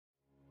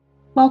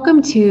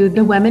Welcome to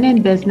the Women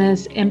in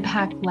Business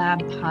Impact Lab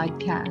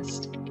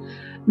podcast.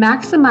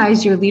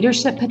 Maximize your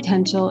leadership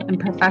potential and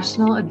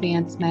professional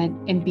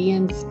advancement and be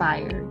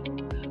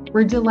inspired.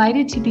 We're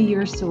delighted to be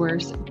your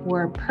source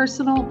for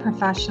personal,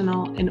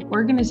 professional, and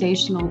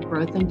organizational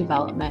growth and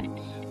development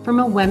from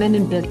a women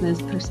in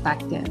business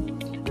perspective.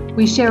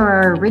 We share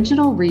our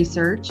original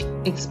research,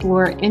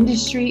 explore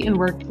industry and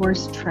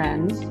workforce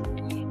trends,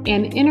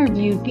 and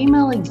interview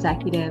female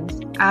executives,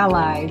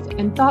 allies,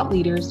 and thought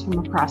leaders from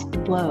across the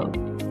globe.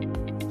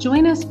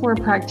 Join us for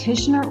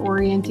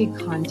practitioner-oriented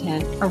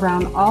content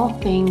around all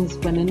things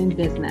women in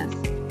business,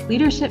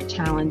 leadership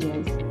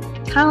challenges,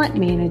 talent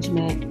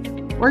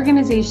management,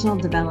 organizational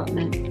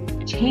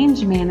development,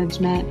 change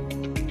management,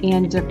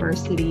 and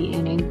diversity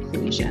and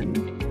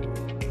inclusion.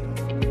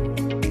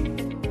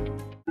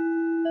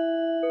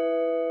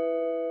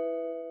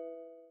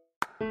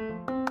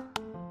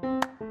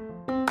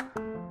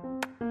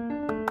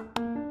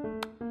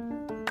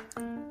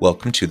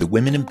 Welcome to the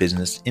Women in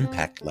Business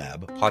Impact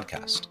Lab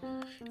podcast.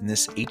 In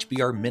this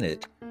HBR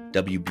Minute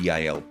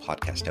WBIL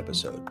podcast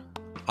episode,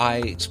 I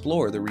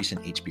explore the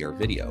recent HBR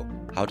video,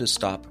 How to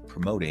Stop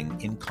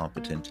Promoting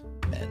Incompetent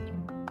Men.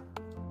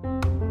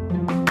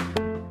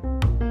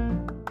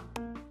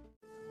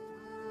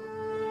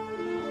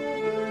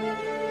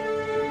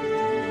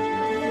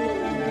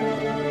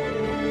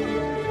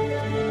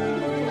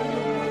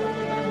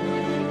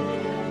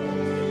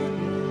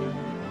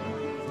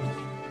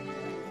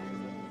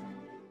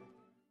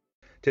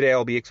 Today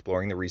I'll be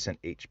exploring the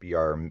recent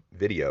HBR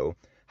video,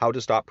 How to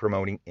Stop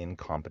Promoting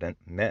Incompetent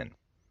Men.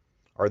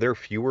 Are there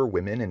fewer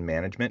women in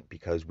management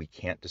because we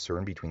can't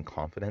discern between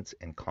confidence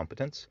and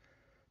competence?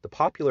 The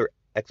popular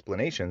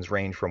explanations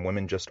range from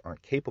women just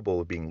aren't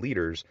capable of being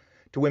leaders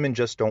to women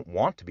just don't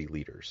want to be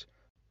leaders.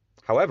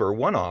 However,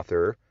 one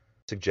author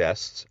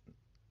suggests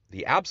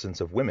the absence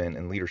of women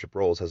in leadership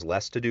roles has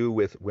less to do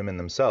with women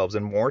themselves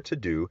and more to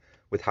do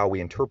with how we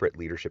interpret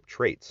leadership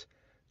traits.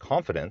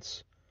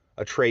 Confidence,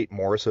 a trait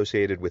more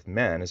associated with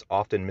men, is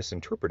often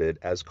misinterpreted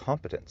as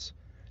competence.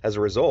 As a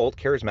result,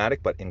 charismatic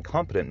but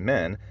incompetent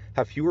men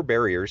have fewer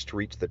barriers to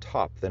reach the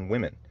top than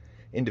women.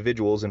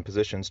 Individuals in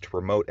positions to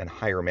promote and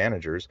hire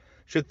managers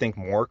should think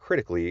more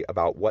critically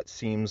about what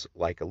seems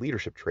like a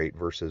leadership trait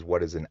versus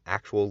what is an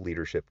actual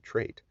leadership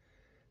trait.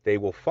 They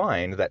will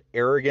find that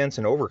arrogance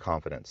and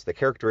overconfidence, the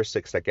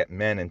characteristics that get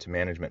men into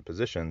management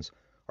positions,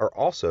 are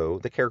also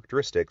the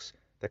characteristics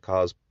that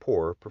cause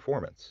poor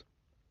performance.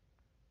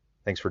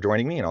 Thanks for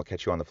joining me, and I'll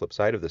catch you on the flip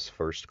side of this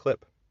first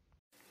clip.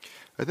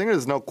 I think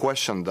there's no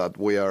question that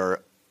we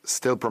are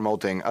still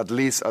promoting at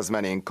least as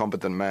many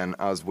incompetent men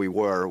as we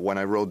were when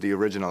I wrote the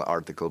original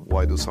article,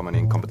 Why Do So Many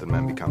Incompetent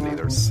Men Become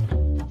Leaders?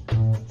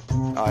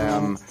 I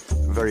am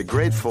very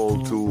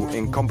grateful to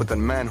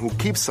incompetent men who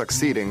keep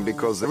succeeding,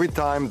 because every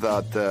time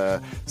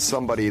that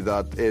somebody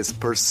that is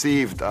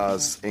perceived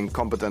as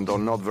incompetent or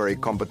not very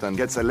competent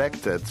gets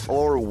elected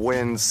or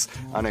wins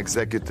an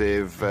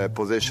executive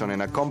position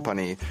in a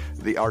company,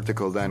 the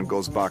article then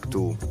goes back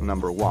to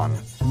number one.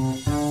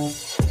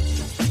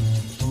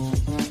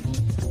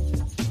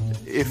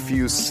 If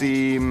you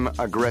seem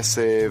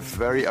aggressive,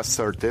 very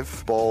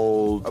assertive,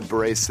 bold,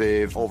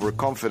 abrasive,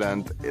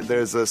 overconfident,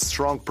 there's a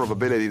strong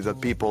probability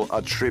that people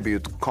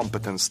attribute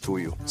competence to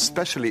you,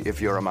 especially if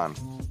you're a man.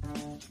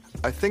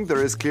 I think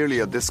there is clearly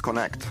a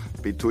disconnect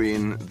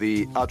between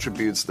the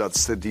attributes that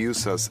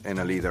seduce us in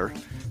a leader,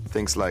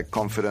 things like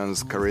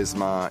confidence,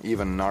 charisma,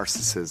 even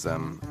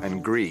narcissism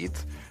and greed,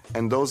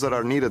 and those that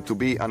are needed to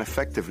be an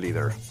effective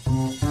leader.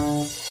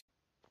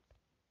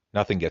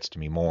 Nothing gets to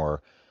me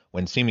more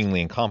when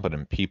seemingly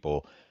incompetent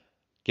people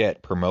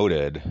get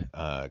promoted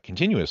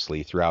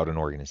continuously throughout an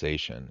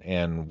organization.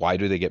 And why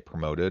do they get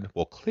promoted?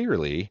 Well,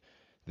 clearly,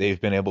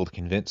 they've been able to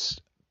convince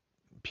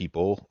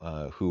people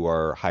who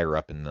are higher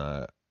up in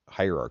the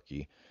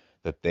hierarchy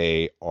that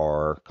they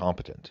are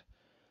competent.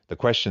 The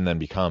question then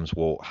becomes,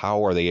 well,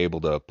 how are they able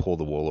to pull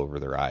the wool over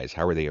their eyes?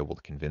 How are they able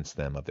to convince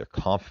them of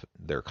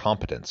their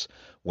competence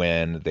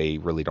when they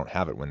really don't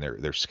have it, when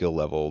their skill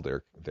level,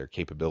 their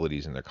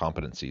capabilities and their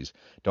competencies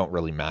don't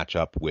really match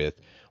up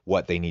with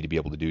what they need to be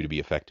able to do to be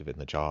effective in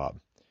the job?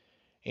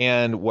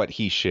 And what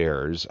he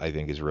shares, I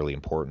think, is really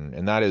important,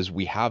 and that is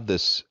we have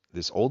this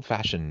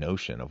old-fashioned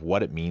notion of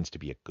what it means to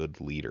be a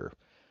good leader.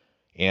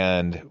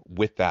 And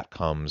with that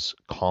comes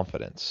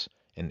confidence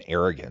and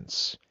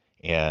arrogance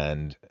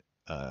and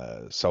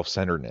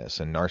self-centeredness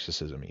and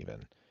narcissism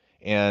even.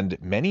 And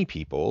many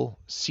people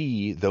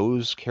see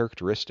those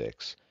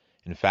characteristics,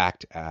 in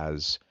fact,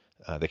 as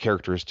the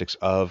characteristics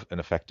of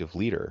an effective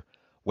leader,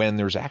 when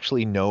there's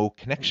actually no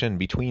connection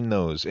between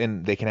those,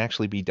 and they can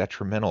actually be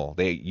detrimental.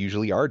 They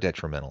usually are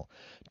detrimental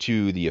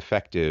to the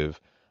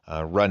effective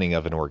running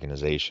of an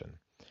organization.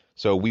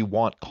 So we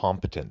want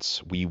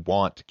competence, we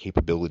want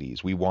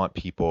capabilities, we want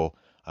people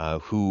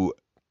who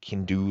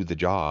can do the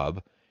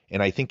job.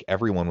 And I think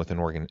everyone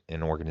within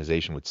an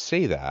organization would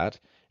say that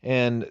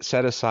and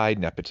set aside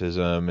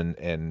nepotism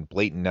and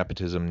blatant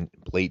nepotism,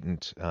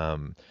 blatant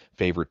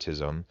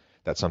favoritism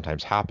that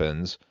sometimes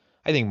happens.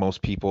 I think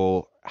most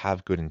people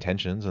have good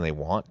intentions and they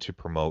want to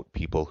promote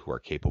people who are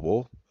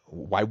capable,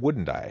 why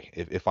wouldn't I?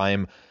 If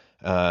I'm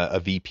a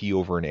VP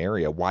over an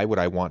area, why would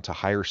I want to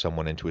hire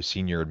someone into a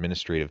senior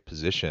administrative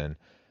position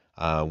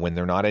when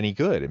they're not any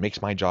good? It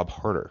makes my job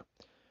harder.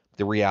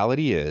 The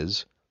reality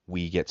is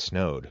we get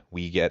snowed.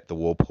 We get the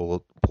wool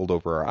pulled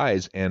over our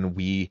eyes, and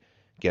we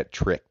get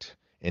tricked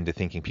into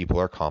thinking people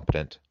are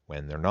competent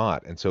when they're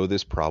not. And so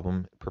this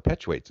problem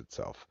perpetuates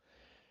itself.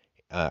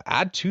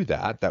 Add to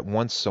that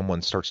once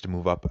someone starts to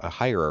move up a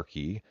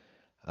hierarchy,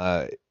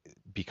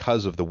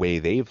 because of the way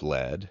they've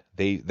led,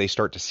 they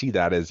start to see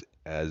that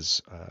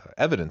as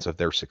evidence of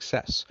their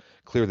success.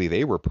 Clearly,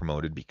 they were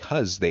promoted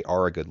because they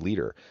are a good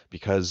leader,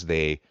 because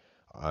they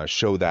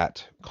show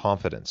that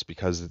confidence,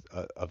 because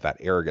of that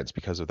arrogance,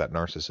 because of that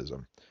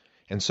narcissism.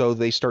 And so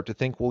they start to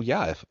think, well,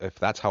 yeah, if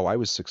that's how I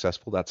was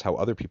successful, that's how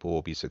other people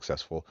will be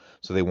successful.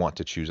 So they want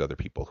to choose other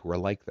people who are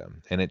like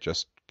them. And it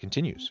just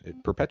continues.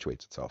 It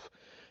perpetuates itself.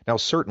 Now,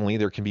 certainly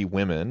there can be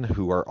women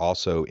who are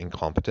also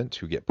incompetent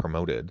who get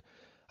promoted.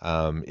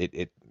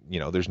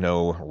 There's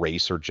no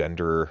race or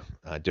gender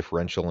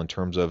differential in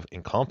terms of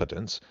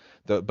incompetence.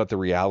 But the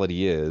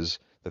reality is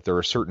that there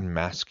are certain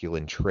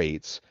masculine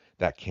traits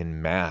that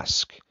can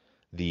mask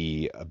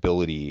the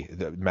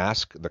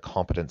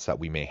competence that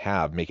we may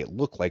have, make it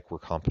look like we're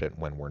competent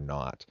when we're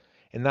not.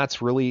 And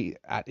that's really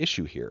at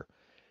issue here.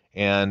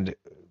 And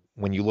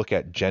when you look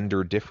at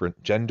gendered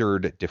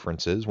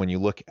differences, when you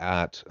look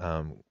at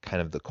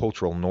kind of the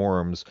cultural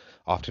norms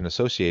often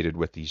associated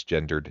with these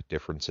gendered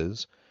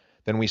differences,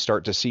 then we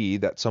start to see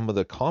that some of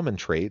the common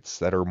traits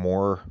that are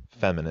more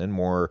feminine,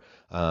 more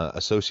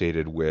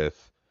associated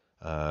with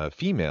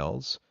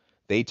females,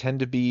 they tend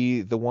to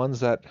be the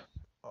ones that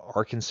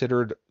are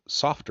considered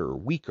softer,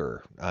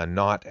 weaker,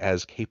 not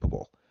as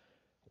capable.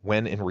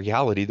 When in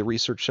reality, the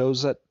research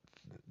shows that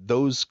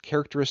those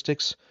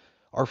characteristics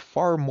are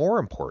far more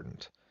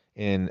important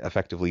in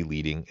effectively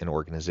leading an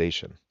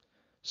organization.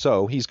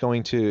 So he's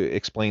going to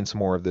explain some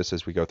more of this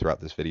as we go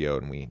throughout this video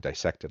and we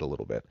dissect it a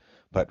little bit.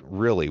 But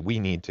really, we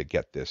need to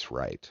get this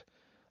right.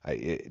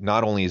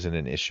 Not only is it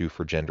an issue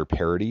for gender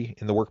parity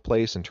in the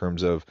workplace in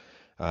terms of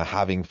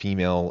having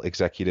female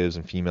executives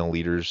and female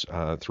leaders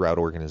throughout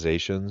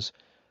organizations,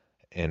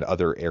 and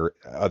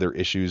other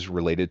issues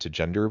related to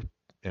gender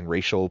and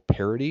racial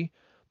parity.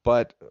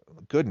 But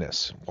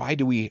goodness, why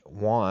do we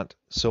want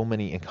so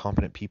many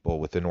incompetent people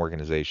within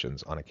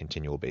organizations on a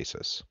continual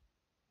basis?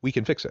 We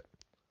can fix it.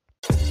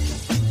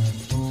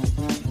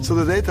 So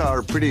the data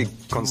are pretty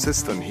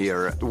consistent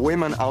here.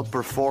 Women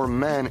outperform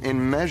men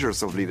in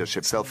measures of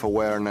leadership: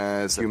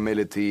 self-awareness,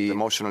 humility,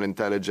 emotional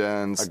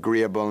intelligence,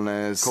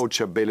 agreeableness,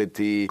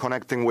 coachability,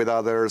 connecting with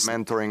others,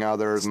 mentoring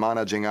others,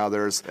 managing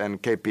others,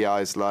 and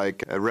KPIs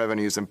like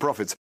revenues and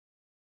profits.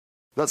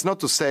 That's not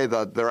to say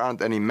that there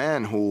aren't any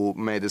men who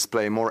may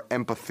display more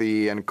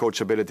empathy and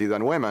coachability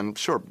than women.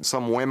 Sure,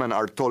 some women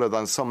are taller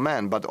than some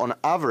men, but on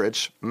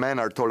average, men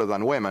are taller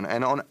than women.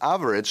 And on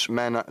average,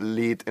 men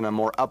lead in a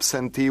more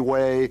absentee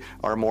way,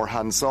 are more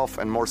hands-off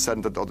and more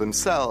centered on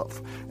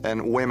themselves.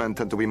 And women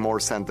tend to be more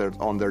centered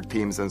on their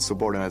teams and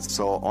subordinates.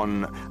 So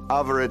on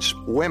average,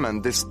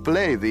 women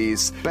display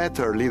these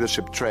better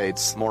leadership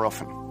traits more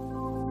often.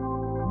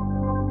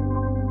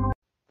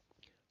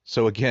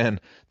 So again,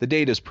 the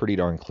data is pretty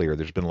darn clear.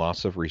 There's been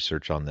lots of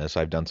research on this.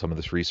 I've done some of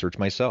this research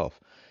myself,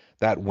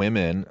 that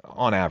women,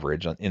 on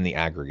average, in the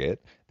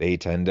aggregate, they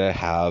tend to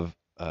have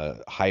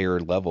higher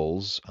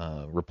levels,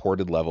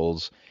 reported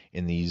levels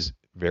in these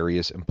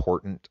various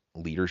important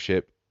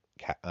leadership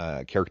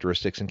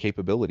characteristics and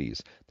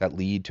capabilities that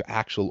lead to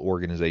actual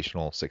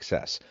organizational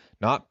success,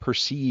 not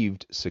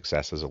perceived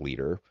success as a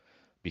leader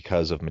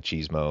because of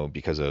machismo,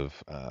 because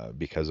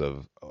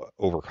of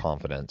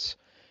overconfidence,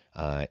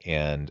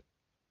 and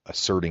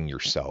asserting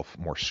yourself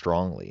more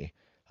strongly,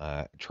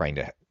 trying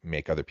to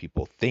make other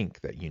people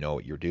think that you know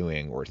what you're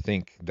doing or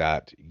think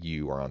that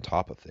you are on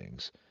top of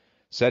things.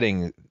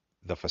 Setting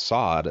the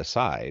facade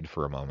aside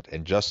for a moment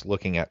and just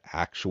looking at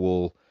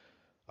actual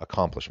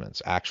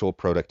accomplishments, actual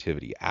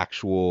productivity,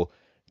 actual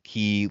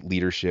key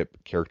leadership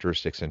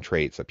characteristics and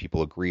traits that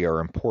people agree are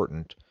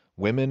important,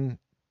 women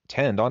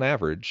tend on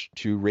average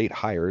to rate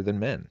higher than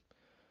men.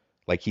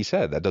 Like he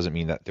said, that doesn't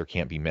mean that there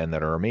can't be men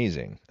that are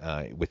amazing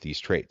with these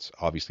traits.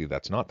 Obviously,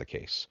 that's not the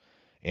case.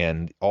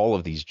 And all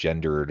of these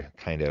gendered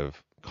kind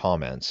of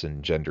comments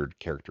and gendered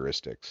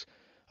characteristics,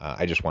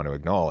 I just want to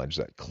acknowledge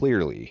that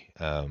clearly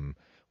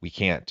we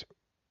can't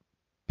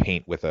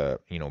paint with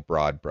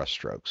broad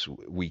brushstrokes.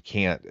 We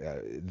can't.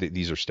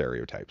 These are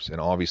stereotypes,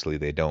 and obviously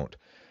they don't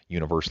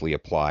universally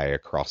apply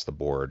across the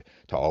board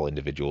to all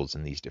individuals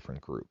in these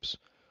different groups.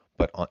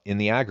 But in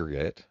the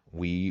aggregate,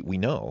 we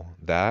know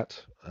that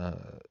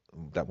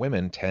that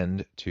women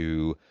tend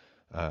to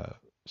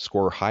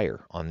score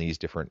higher on these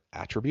different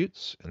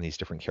attributes and these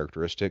different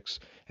characteristics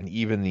and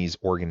even these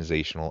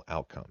organizational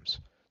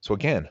outcomes. So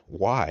again,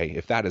 why,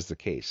 if that is the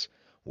case,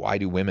 why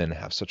do women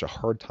have such a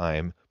hard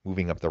time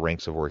moving up the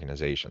ranks of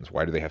organizations?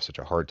 Why do they have such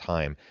a hard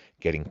time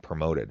getting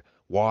promoted?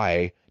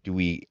 Why do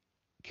we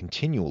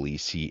continually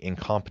see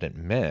incompetent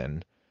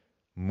men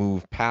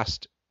move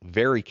past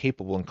very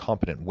capable and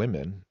competent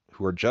women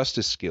who are just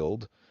as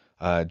skilled,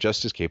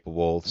 just as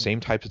capable, same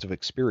types of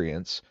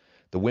experience.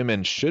 The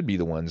women should be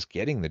the ones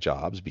getting the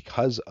jobs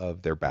because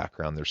of their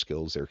background, their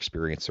skills, their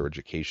experience, their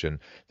education,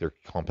 their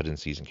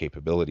competencies and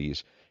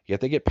capabilities.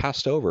 Yet they get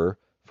passed over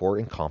for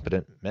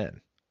incompetent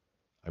men.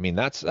 I mean,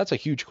 that's a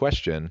huge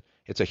question.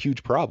 It's a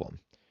huge problem,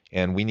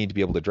 and we need to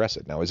be able to address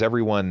it. Now, is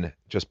everyone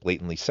just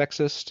blatantly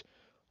sexist?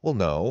 Well,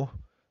 no.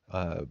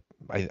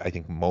 I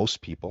think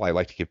most people, I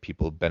like to give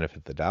people the benefit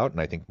of the doubt, and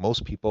I think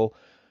most people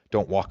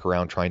don't walk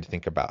around trying to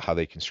think about how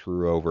they can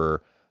screw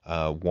over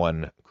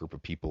one group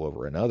of people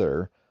over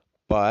another,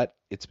 but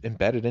it's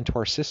embedded into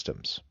our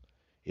systems.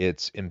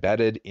 It's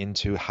embedded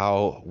into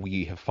how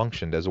we have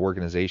functioned as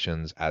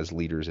organizations, as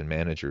leaders and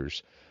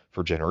managers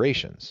for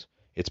generations.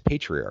 It's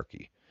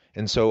patriarchy.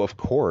 And so, of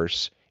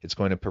course, it's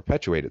going to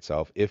perpetuate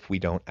itself if we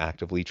don't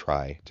actively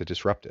try to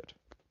disrupt it.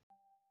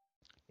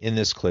 In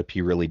this clip,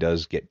 he really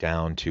does get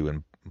down to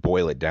and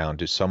boil it down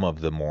to some of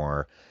the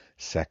more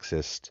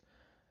sexist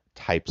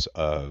types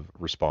of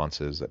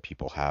responses that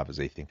people have as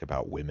they think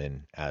about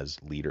women as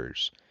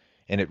leaders.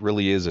 And it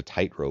really is a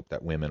tightrope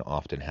that women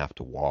often have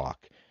to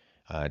walk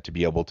to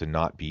be able to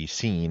not be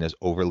seen as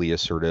overly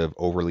assertive,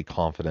 overly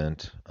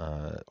confident,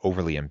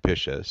 overly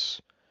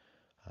ambitious.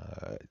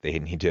 They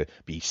need to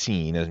be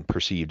seen and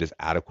perceived as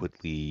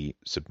adequately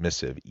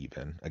submissive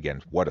even.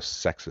 Again, what a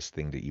sexist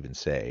thing to even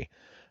say.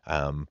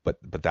 But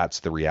that's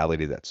the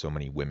reality that so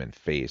many women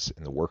face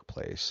in the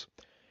workplace.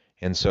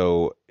 And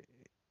so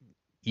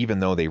even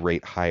though they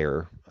rate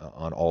higher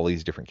on all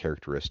these different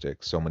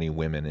characteristics, so many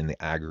women in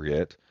the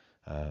aggregate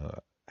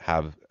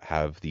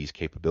have these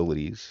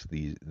capabilities,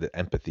 the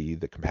empathy,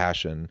 the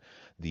compassion,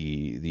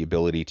 the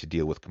ability to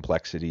deal with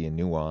complexity and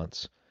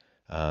nuance.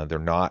 They're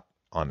not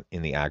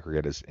in the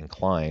aggregate as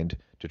inclined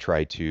to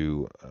try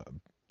to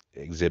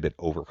exhibit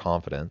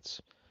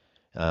overconfidence.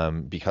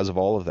 Because of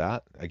all of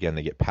that, again,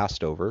 they get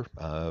passed over.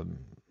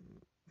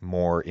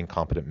 More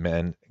incompetent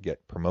men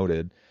get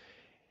promoted,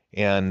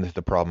 and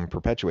the problem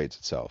perpetuates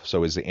itself.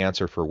 So is the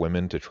answer for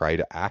women to try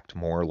to act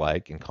more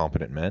like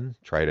incompetent men,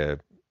 try to,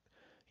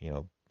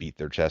 beat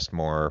their chest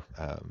more,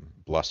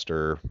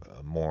 bluster,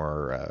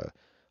 more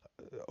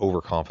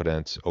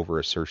overconfidence,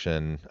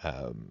 overassertion?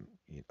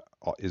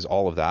 Is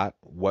all of that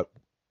what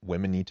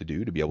women need to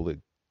do to be able to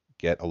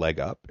get a leg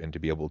up and to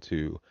be able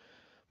to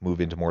move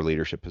into more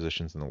leadership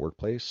positions in the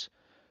workplace?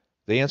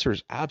 The answer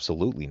is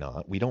absolutely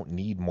not. We don't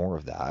need more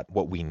of that.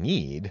 What we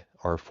need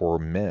are for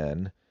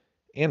men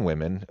and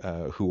women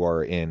who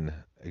are in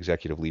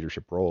executive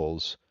leadership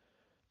roles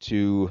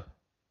to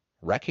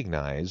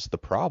recognize the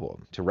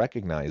problem, to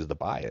recognize the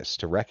bias,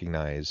 to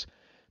recognize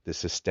the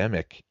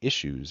systemic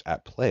issues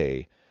at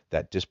play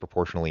that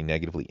disproportionately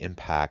negatively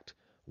impact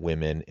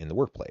women in the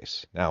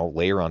workplace. Now,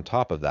 layer on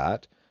top of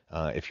that,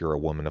 if you're a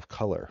woman of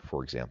color,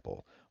 for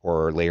example,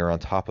 or layer on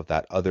top of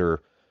that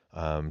other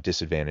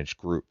disadvantaged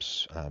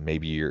groups.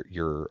 Maybe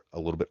you're a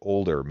little bit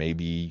older.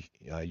 Maybe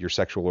your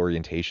sexual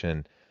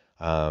orientation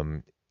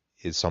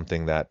is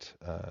something that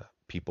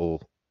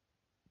people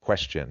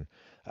question.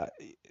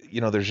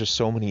 There's just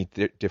so many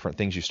different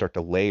things. You start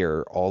to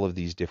layer all of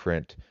these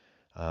different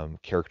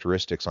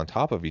characteristics on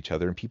top of each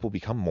other, and people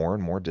become more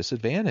and more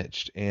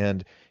disadvantaged.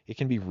 And it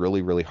can be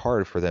really, really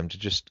hard for them to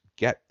just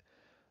get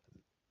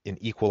an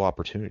equal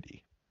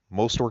opportunity.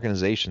 Most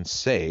organizations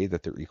say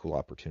that they're equal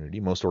opportunity.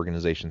 Most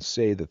organizations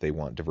say that they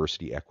want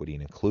diversity, equity,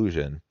 and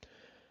inclusion.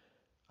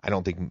 I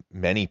don't think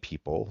many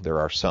people, there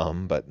are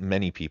some, but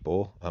many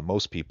people,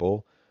 most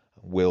people,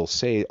 will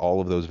say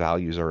all of those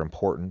values are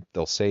important.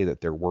 They'll say that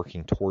they're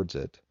working towards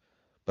it.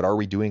 But are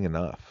we doing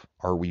enough?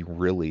 Are we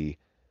really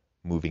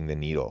moving the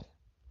needle?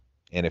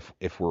 And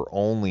if we're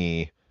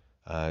only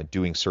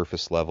doing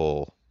surface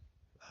level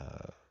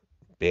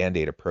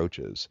Band-Aid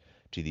approaches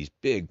to these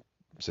big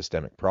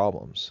systemic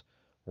problems,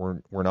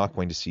 we're not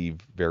going to see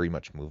very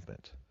much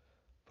movement.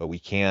 But we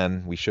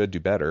should do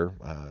better,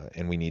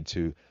 and we need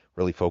to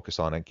really focus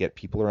on it, get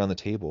people around the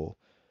table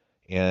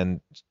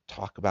and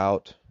talk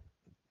about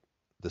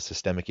the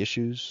systemic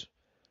issues,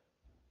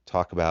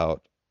 talk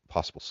about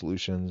possible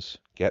solutions,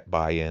 get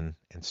buy-in,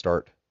 and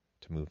start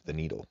to move the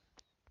needle.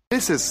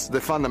 This is the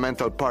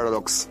fundamental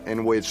paradox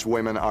in which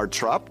women are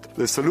trapped.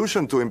 The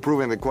solution to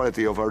improving the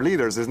quality of our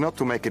leaders is not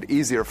to make it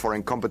easier for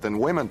incompetent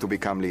women to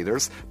become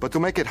leaders, but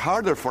to make it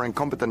harder for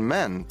incompetent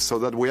men, so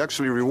that we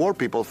actually reward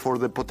people for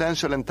the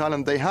potential and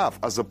talent they have,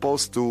 as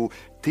opposed to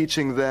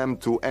teaching them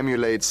to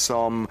emulate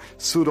some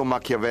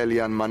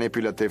pseudo-Machiavellian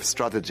manipulative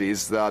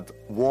strategies that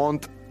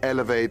won't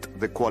elevate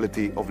the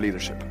quality of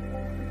leadership.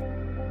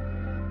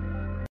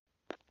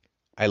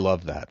 I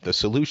love that. The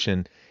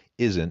solution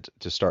isn't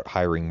to start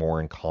hiring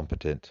more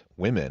incompetent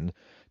women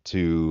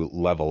to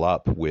level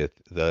up with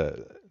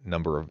the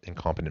number of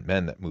incompetent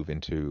men that move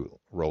into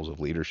roles of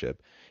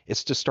leadership.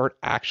 It's to start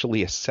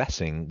actually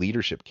assessing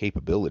leadership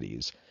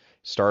capabilities,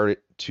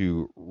 start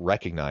to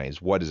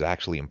recognize what is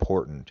actually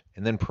important,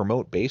 and then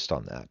promote based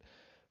on that.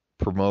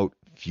 Promote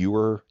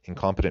fewer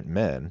incompetent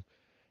men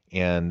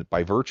And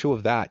by virtue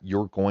of that,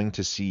 you're going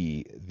to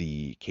see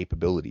the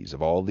capabilities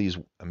of all these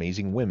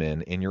amazing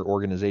women in your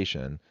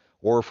organization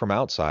or from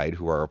outside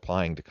who are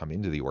applying to come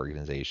into the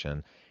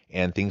organization,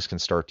 and things can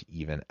start to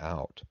even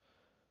out.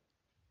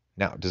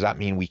 Now, does that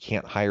mean we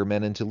can't hire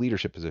men into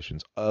leadership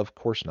positions? Of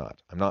course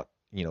not. I'm not,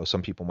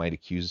 some people might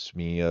accuse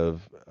me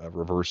of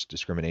reverse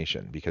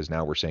discrimination because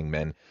now we're saying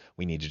men,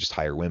 we need to just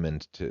hire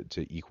women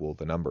to equal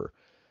the number.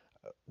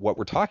 What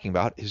we're talking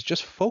about is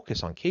just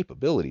focus on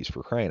capabilities,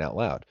 for crying out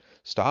loud.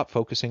 Stop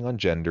focusing on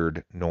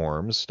gendered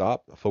norms.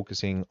 Stop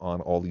focusing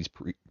on all these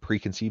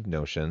preconceived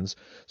notions.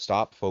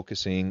 Stop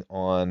focusing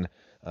on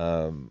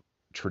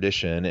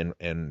tradition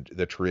and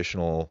the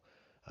traditional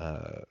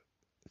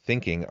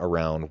thinking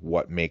around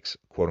what makes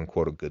quote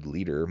unquote a good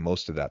leader.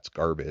 Most of that's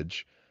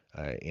garbage,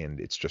 and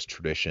it's just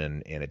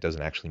tradition, and it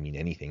doesn't actually mean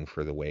anything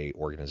for the way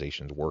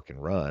organizations work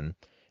and run.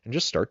 And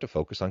just start to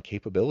focus on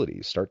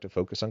capabilities. Start to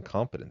focus on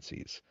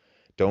competencies.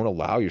 Don't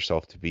allow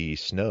yourself to be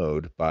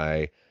snowed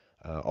by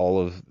all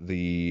of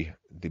the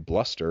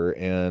bluster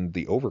and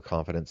the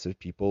overconfidence that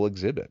people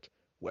exhibit.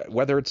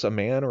 Whether it's a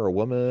man or a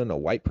woman, a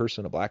white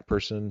person, a black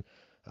person,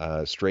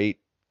 straight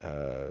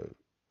or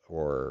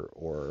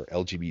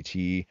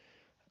LGBT,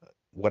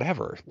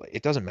 whatever.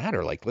 It doesn't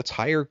matter. Like, let's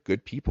hire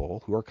good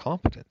people who are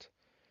competent.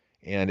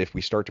 And if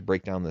we start to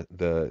break down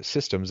the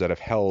systems that have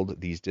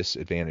held these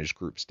disadvantaged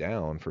groups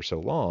down for so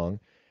long,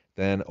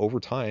 then over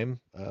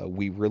time,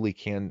 we really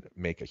can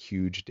make a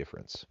huge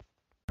difference.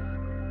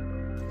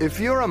 If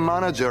you're a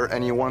manager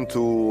and you want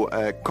to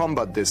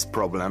combat this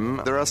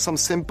problem, there are some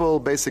simple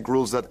basic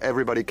rules that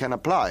everybody can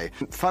apply.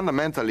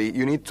 Fundamentally,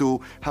 you need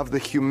to have the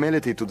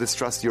humility to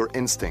distrust your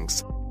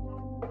instincts.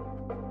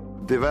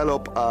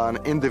 Develop an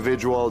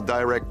individual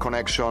direct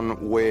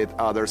connection with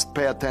others.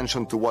 Pay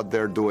attention to what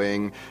they're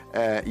doing.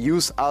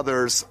 Use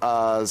others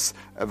as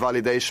a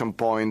validation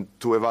point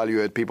to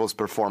evaluate people's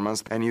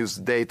performance, and use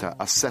data,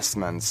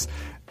 assessments,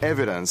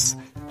 evidence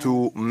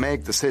to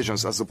make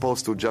decisions as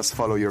opposed to just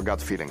follow your gut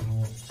feeling.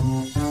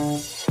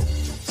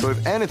 So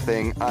if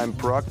anything, I'm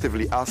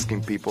proactively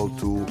asking people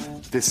to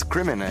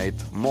discriminate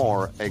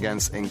more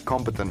against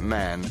incompetent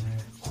men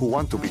who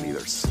want to be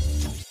leaders.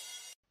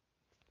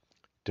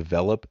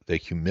 Develop the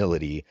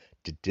humility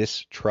to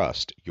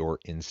distrust your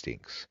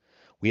instincts.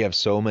 We have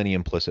so many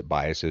implicit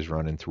biases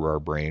running through our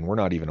brain. We're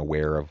not even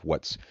aware of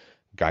what's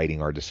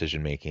guiding our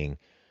decision making.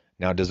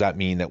 Now, does that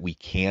mean that we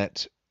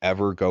can't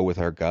ever go with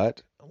our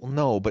gut? Well,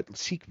 no, but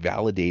seek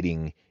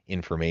validating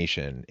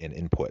information and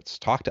inputs.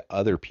 Talk to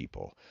other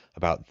people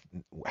about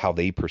how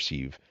they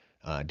perceive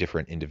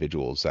different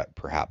individuals that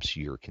perhaps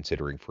you're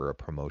considering for a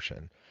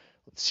promotion.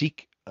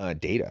 Seek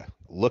data.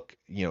 Look,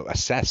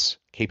 assess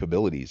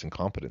capabilities and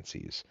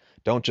competencies.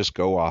 Don't just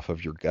go off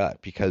of your gut,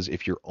 because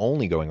if you're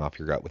only going off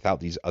your gut without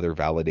these other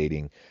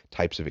validating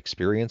types of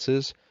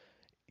experiences,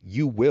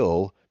 you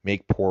will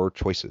make poor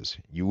choices.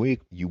 You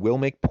will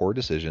make poor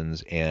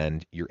decisions,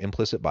 and your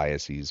implicit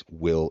biases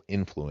will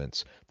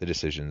influence the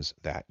decisions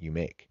that you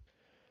make.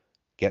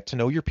 Get to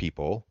know your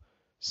people.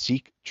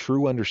 Seek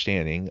true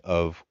understanding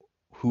of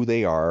who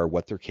they are,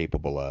 what they're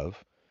capable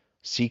of.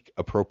 Seek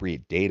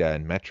appropriate data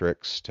and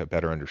metrics to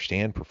better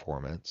understand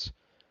performance.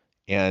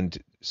 And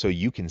so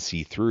you can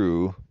see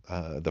through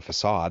the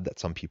facade that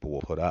some people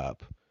will put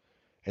up.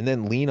 And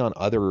then lean on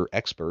other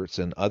experts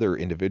and other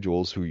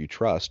individuals who you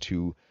trust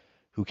who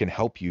can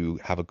help you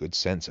have a good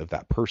sense of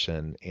that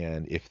person,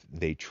 and if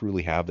they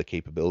truly have the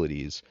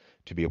capabilities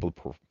to be able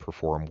to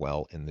perform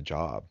well in the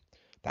job.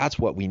 That's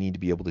what we need to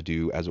be able to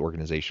do as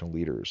organizational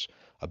leaders.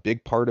 A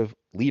big part of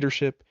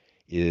leadership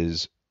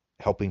is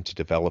helping to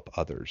develop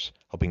others,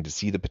 helping to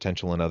see the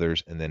potential in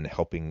others, and then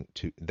helping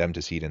them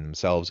to see it in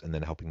themselves, and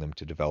then helping them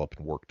to develop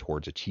and work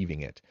towards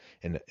achieving it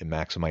and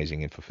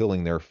maximizing and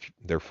fulfilling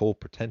their full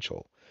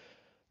potential.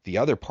 The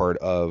other part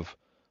of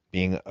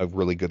being a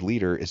really good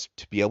leader is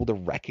to be able to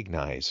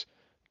recognize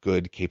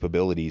good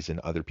capabilities in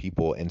other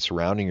people and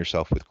surrounding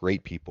yourself with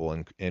great people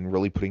and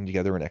really putting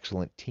together an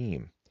excellent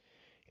team.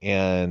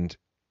 And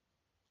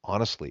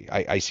honestly,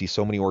 I see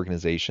so many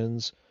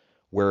organizations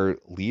where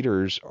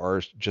leaders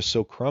are just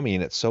so crummy,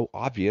 and it's so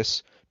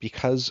obvious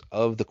because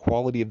of the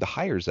quality of the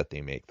hires that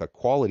they make, the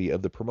quality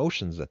of the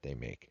promotions that they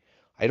make.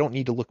 I don't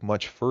need to look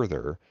much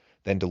further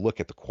than to look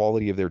at the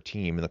quality of their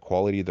team and the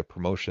quality of the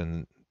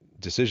promotion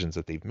decisions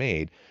that they've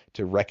made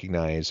to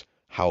recognize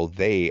how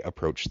they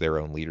approach their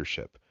own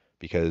leadership.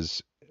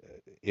 Because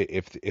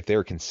if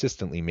they're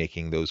consistently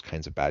making those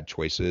kinds of bad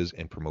choices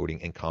and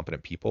promoting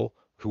incompetent people,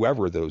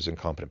 whoever those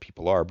incompetent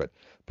people are, but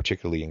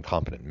particularly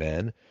incompetent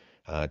men,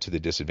 to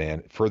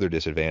the further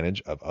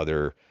disadvantage of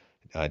other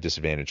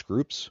disadvantaged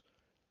groups,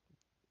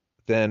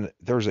 then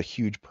there's a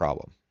huge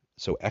problem.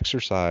 So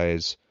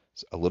exercise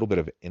a little bit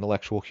of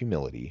intellectual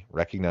humility.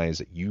 Recognize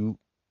that you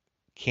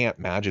can't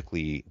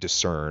magically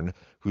discern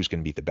who's going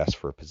to be the best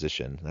for a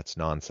position. That's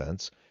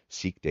nonsense.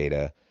 Seek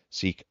data.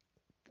 Seek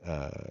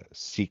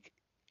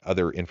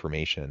other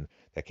information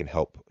that can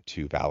help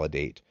to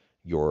validate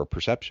your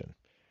perception.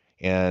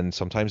 And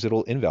sometimes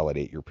it'll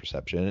invalidate your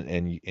perception,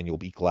 and you'll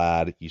be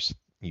glad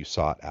you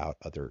sought out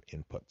other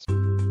inputs.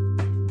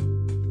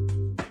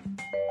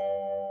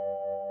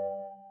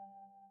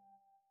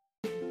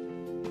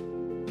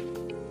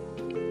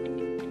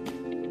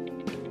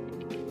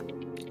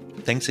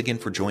 Thanks again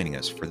for joining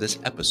us for this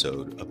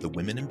episode of the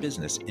Women in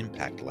Business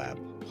Impact Lab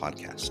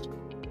podcast.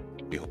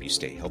 We hope you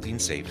stay healthy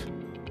and safe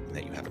and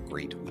that you have a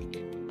great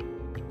week.